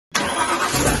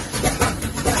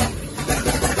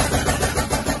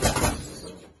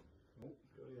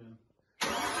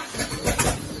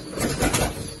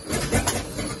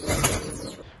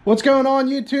What's going on,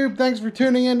 YouTube? Thanks for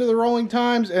tuning into the Rolling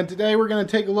Times, and today we're going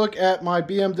to take a look at my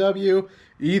BMW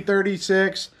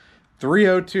E36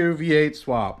 302 V8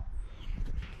 swap.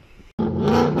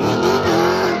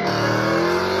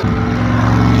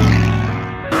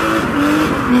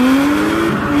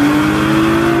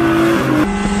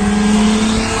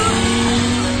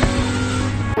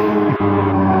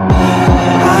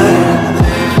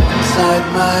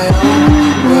 My own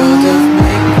world of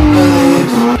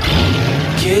make-believe.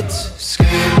 Kids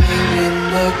screaming in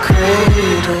the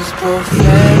cradles,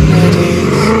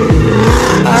 profanities.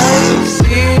 I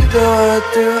see the world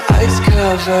through ice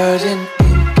covered in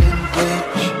ink and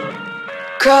bleach.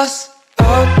 Cross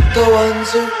out the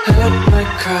ones who heard my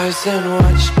cries and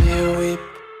watched me weep.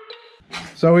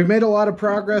 So we've made a lot of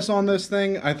progress on this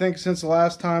thing, I think, since the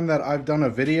last time that I've done a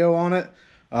video on it.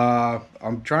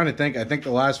 I'm trying to think. I think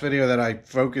the last video that I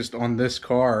focused on this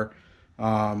car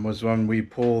was when we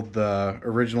pulled the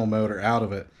original motor out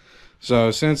of it.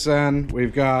 So since then,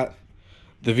 we've got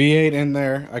the V8 in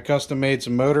there. I custom made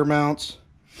some motor mounts.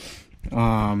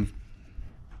 I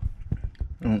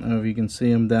don't know if you can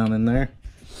see them down in there.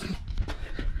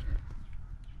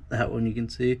 That one you can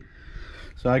see.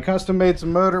 So I custom made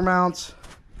some motor mounts,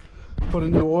 put a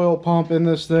new oil pump in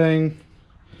this thing.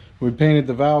 We painted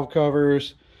the valve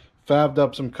covers, fabbed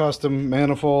up some custom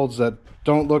manifolds that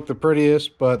don't look the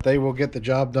prettiest, but they will get the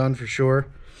job done for sure.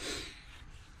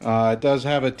 It does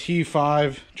have a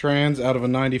T5 trans out of a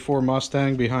 94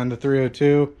 Mustang behind the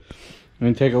 302.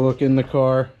 And take a look in the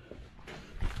car.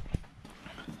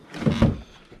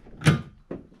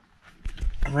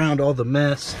 Around all the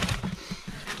mess.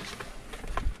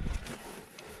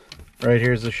 Right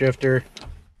here's the shifter.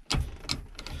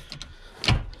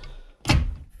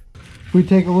 We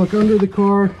take a look under the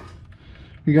car.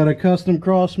 We got a custom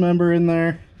cross member in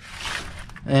there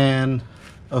and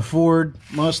a Ford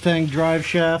Mustang drive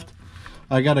shaft.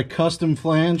 I got a custom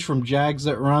flange from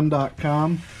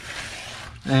jagsthatrun.com,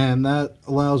 and that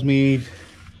allows me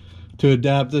to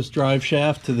adapt this drive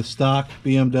shaft to the stock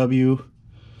BMW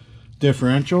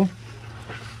differential.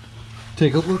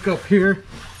 Take a look up here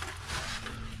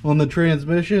on the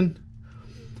transmission.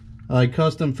 I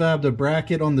custom fabbed a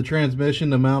bracket on the transmission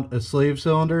to mount a slave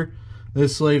cylinder.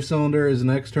 This slave cylinder is an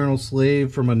external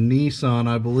slave from a Nissan,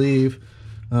 I believe.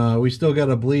 We still got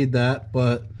to bleed that,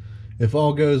 but if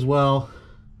all goes well,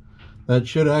 that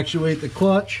should actuate the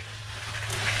clutch.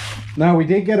 Now, we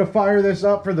did get to fire this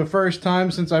up for the first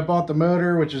time since I bought the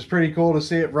motor, which is pretty cool to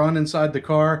see it run inside the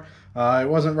car. It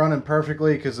wasn't running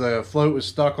perfectly because the float was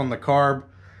stuck on the carb,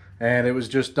 and it was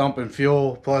just dumping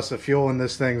fuel. Plus, the fuel in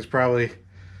this thing is probably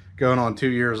going on 2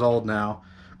 years old now.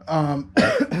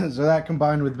 So that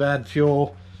combined with bad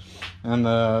fuel and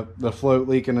the float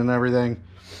leaking and everything,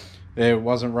 it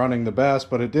wasn't running the best,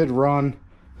 but it did run.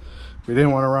 We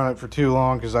didn't want to run it for too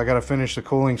long because I got to finish the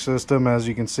cooling system, as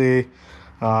you can see.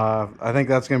 I think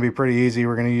that's going to be pretty easy.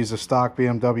 We're going to use a stock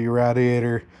BMW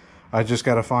radiator. I just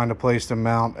got to find a place to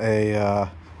mount a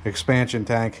expansion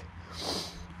tank.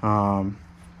 I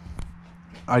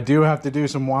do have to do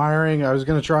some wiring. I was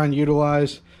going to try and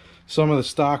utilize some of the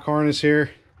stock harness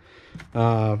here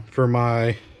for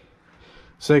my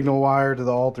signal wire to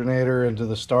the alternator and to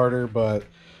the starter, but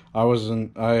I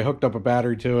hooked up a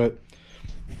battery to it.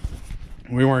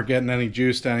 We weren't getting any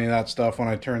juice to any of that stuff when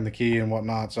I turned the key and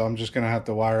whatnot, so I'm just gonna have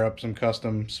to wire up some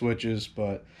custom switches.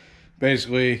 But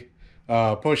basically,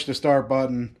 push the start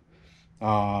button,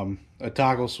 a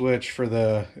toggle switch for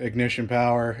the ignition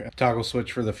power, a toggle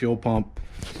switch for the fuel pump,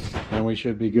 and we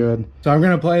should be good. So I'm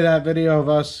going to play that video of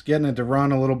us getting it to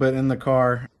run a little bit in the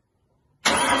car.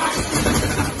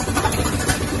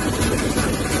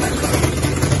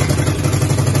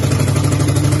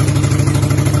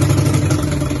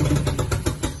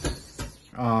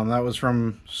 That was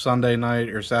from Sunday night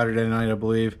or Saturday night, I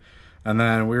believe. And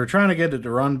then we were trying to get it to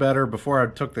run better before I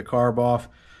took the carb off.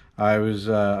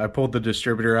 I pulled the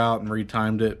distributor out and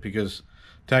retimed it because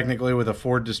technically with a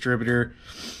Ford distributor,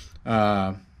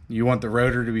 you want the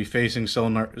rotor to be facing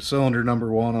cylinder number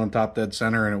 1 on top dead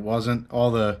center, and it wasn't. All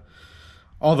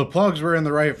the plugs were in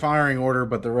the right firing order,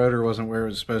 but the rotor wasn't where it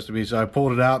was supposed to be. So I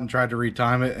pulled it out and tried to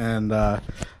retime it, and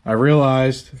I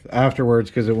realized afterwards,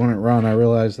 because it wouldn't run, I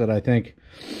realized that I think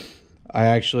I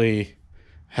actually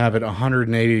have it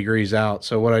 180 degrees out.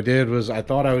 So what I did was I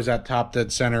thought I was at top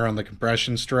dead center on the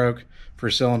compression stroke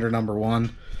for cylinder number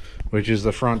 1, which is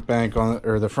the front bank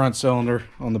or the front cylinder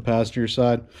on the passenger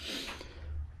side.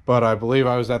 But I believe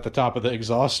I was at the top of the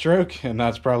exhaust stroke, and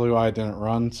that's probably why it didn't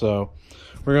run. So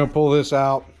we're gonna pull this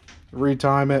out,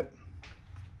 retime it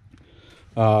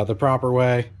the proper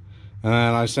way, and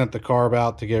then I sent the carb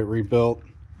out to get rebuilt.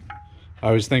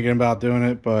 I was thinking about doing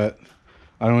it, but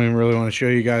I don't even really want to show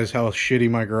you guys how shitty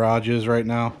my garage is right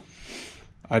now.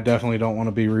 I definitely don't want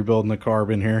to be rebuilding the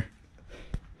carb in here.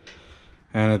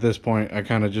 And at this point, I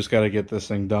kind of just got to get this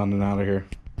thing done and out of here.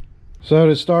 So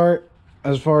to start,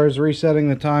 as far as resetting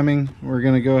the timing, we're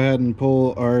going to go ahead and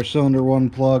pull our cylinder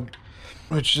 1 plug,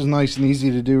 which is nice and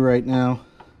easy to do right now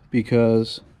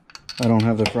because I don't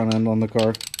have the front end on the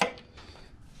car.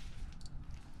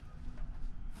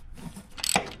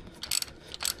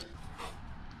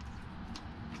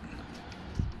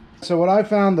 So what I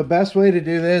found the best way to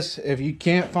do this, if you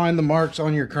can't find the marks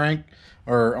on your crank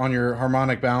or on your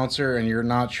harmonic balancer and you're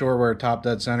not sure where top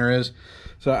dead center is,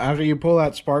 so after you pull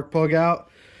that spark plug out,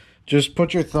 just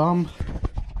put your thumb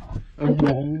over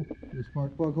the hole, the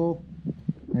spark plug hole,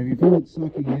 and if you feel it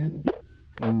sucking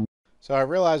in. So I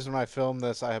realized when I filmed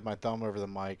this I had my thumb over the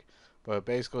mic, but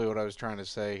basically what I was trying to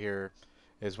say here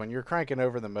is when you're cranking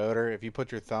over the motor, if you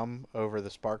put your thumb over the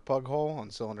spark plug hole on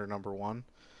cylinder number 1,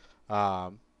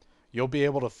 you'll be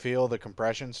able to feel the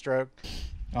compression stroke,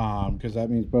 because that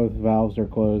means both valves are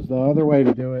closed. The other way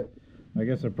to do it, I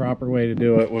guess a proper way to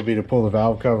do it would be to pull the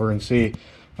valve cover and see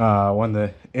when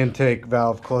the intake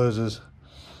valve closes.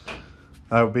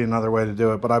 That would be another way to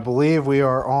do it, but I believe we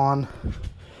are on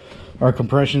our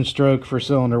compression stroke for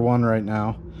cylinder 1 right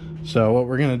now. So what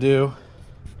we're going to do,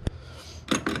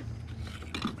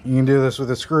 you can do this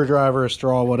with a screwdriver, a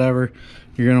straw, whatever.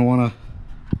 You're going to want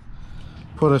to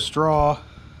put a straw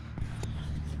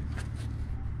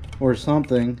or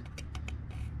something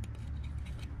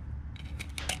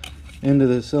into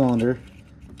the cylinder.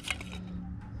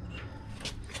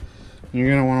 You're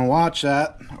going to want to watch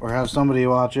that, or have somebody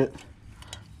watch it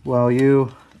while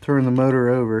you turn the motor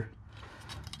over.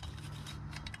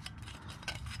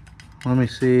 Let me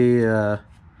see if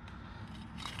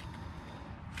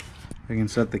I can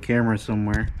set the camera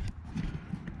somewhere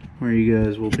where you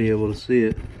guys will be able to see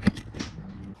it.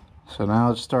 So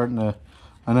now it's starting to,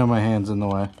 I know my hand's in the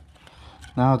way.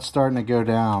 Now it's starting to go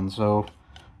down, so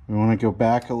we want to go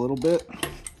back a little bit.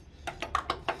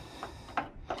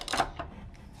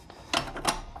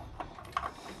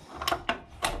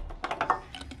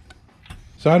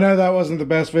 So I know that wasn't the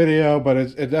best video, but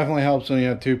it definitely helps when you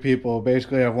have 2 people.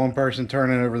 Basically, you have 1 person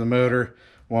turning over the motor,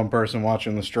 1 person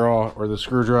watching the straw or the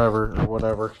screwdriver or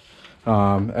whatever.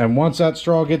 And once that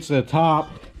straw gets to the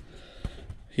top,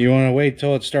 you want to wait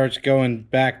till it starts going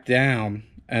back down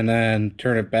and then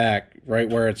turn it back right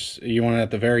where it's, you want it at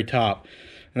the very top.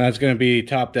 And that's going to be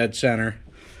top dead center.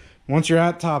 Once you're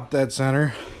at top dead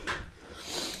center,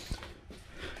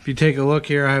 if you take a look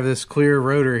here, I have this clear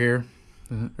rotor here,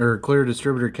 or clear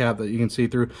distributor cap that you can see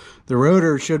through. The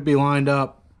rotor should be lined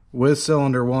up with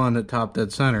cylinder 1 at top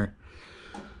dead center.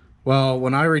 Well,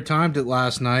 when I retimed it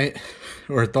last night,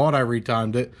 or thought I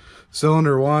retimed it,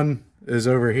 cylinder 1 is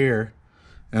over here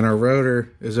and our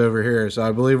rotor is over here. So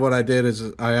I believe what I did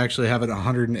is I actually have it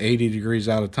 180 degrees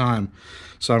out of time.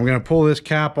 So I'm going to pull this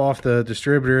cap off the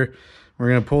distributor. We're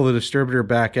going to pull the distributor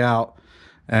back out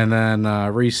and then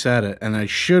reset it. And I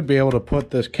should be able to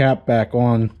put this cap back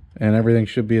on and everything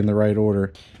should be in the right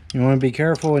order. You want to be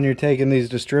careful when you're taking these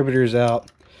distributors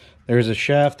out. There's a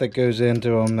shaft that goes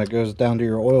into them that goes down to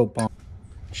your oil pump.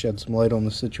 Shed some light on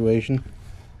the situation.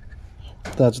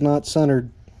 That's not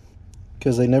centered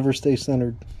because they never stay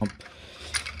centered. And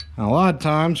a lot of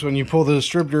times when you pull the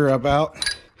distributor up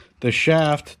out, the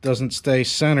shaft doesn't stay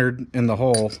centered in the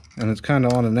hole and it's kind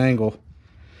of on an angle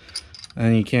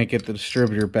and you can't get the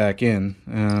distributor back in.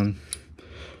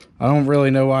 I don't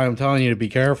really know why I'm telling you to be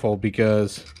careful,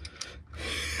 because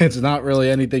it's not really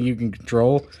anything you can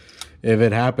control. If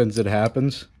it happens, it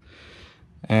happens.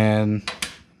 And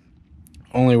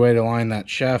only way to line that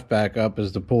shaft back up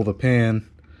is to pull the pan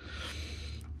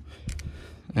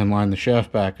and line the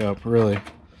shaft back up, really.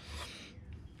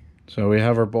 So we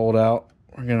have our bolt out.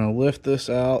 We're gonna lift this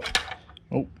out.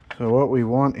 Oh, so what we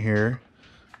want here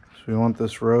is we want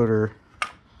this rotor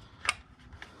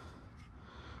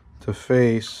to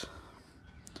face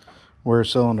where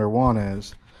cylinder 1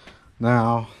 is.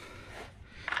 Now,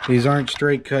 these aren't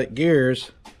straight cut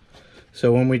gears,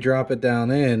 so when we drop it down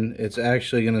in, it's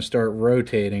actually going to start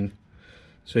rotating.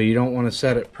 So you don't want to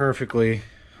set it perfectly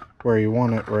where you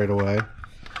want it right away.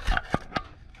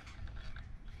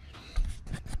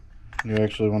 You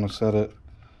actually want to set it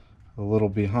a little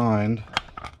behind.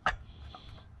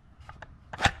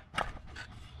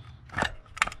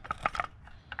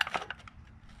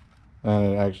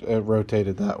 And it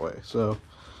rotated that way. So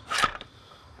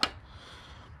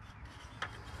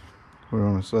we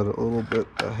want to set it a little bit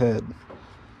ahead.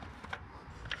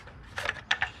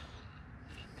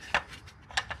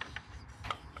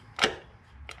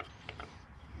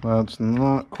 That's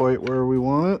not quite where we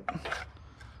want it.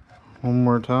 One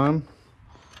more time.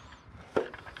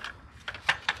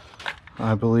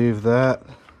 I believe that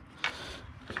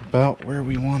is about where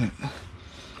we want it.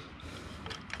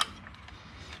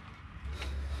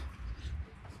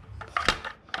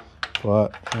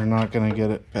 But we're not going to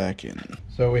get it back in.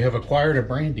 So we have acquired a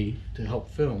brandy to help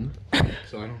film,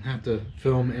 so I don't have to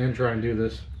film and try and do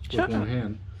this with one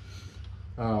hand.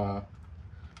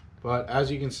 But as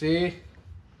you can see,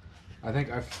 I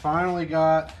think I finally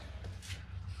got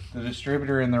the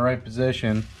distributor in the right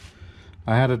position.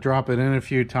 I had to drop it in a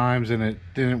few times and it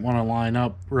didn't want to line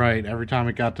up right. Every time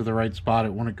it got to the right spot,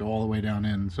 it wouldn't go all the way down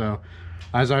in. So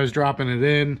as I was dropping it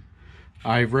in,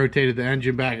 I rotated the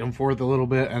engine back and forth a little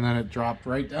bit, and then it dropped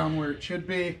right down where it should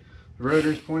be. The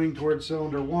rotor's pointing towards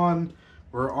cylinder 1.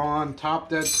 We're on top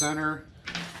dead center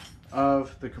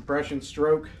of the compression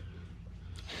stroke.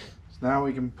 So now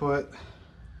we can put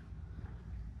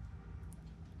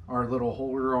our little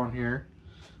holder on here.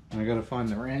 And I gotta find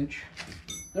the wrench.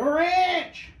 The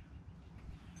wrench!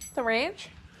 The wrench?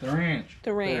 The wrench.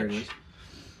 The wrench. There it is.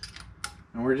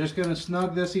 And we're just gonna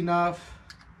snug this enough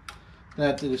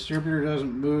that the distributor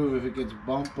doesn't move if it gets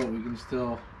bumped, but we can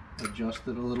still adjust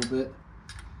it a little bit.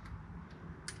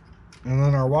 And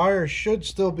then our wires should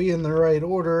still be in the right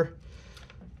order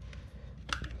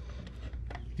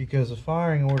because the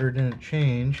firing order didn't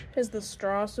change. Is the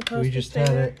straw supposed We to just stay had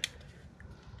there? it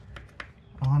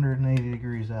 180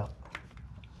 degrees out.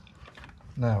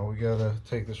 Now we gotta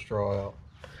take the straw out,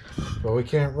 but we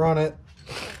can't run it.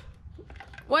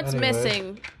 What's Anyway.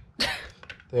 missing?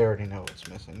 They already know what's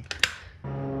missing.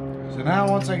 So now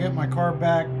once I get my carb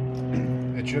back,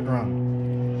 it should run.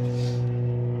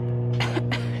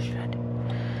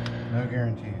 No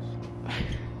guarantees.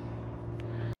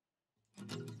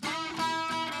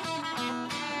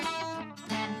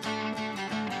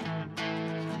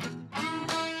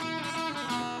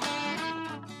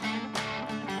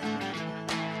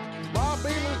 My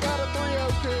Beamer's got a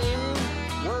 302.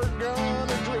 We're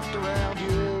gonna drift around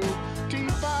you.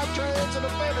 T5 treads and a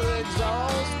feather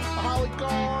exhaust. A holly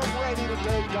carb ready to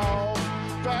take off.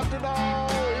 Wrapped it all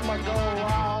in my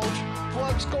garage.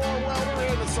 Flux core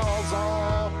welder in the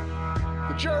sawzall.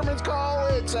 The Germans call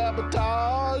it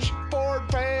sabotage. Ford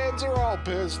fans are all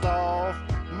pissed off.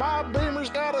 My Beamer's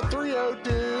got a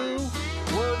 302.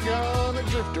 We're gonna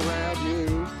drift around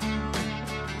you.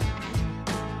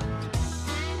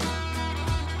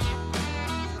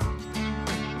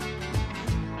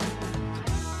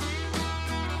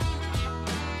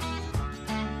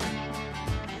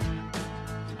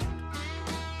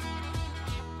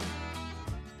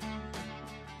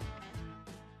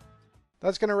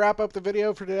 That's going to wrap up the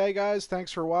video for today, guys.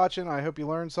 Thanks for watching. I hope you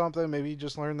learned something. Maybe you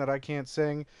just learned that I can't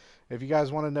sing. If you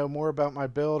guys want to know more about my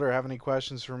build or have any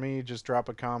questions for me, just drop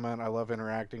a comment. I love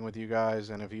interacting with you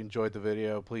guys. And if you enjoyed the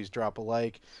video, please drop a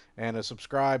like and a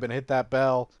subscribe and hit that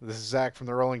bell. This is Zach from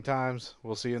the Rolling Times.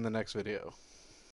 We'll see you in the next video.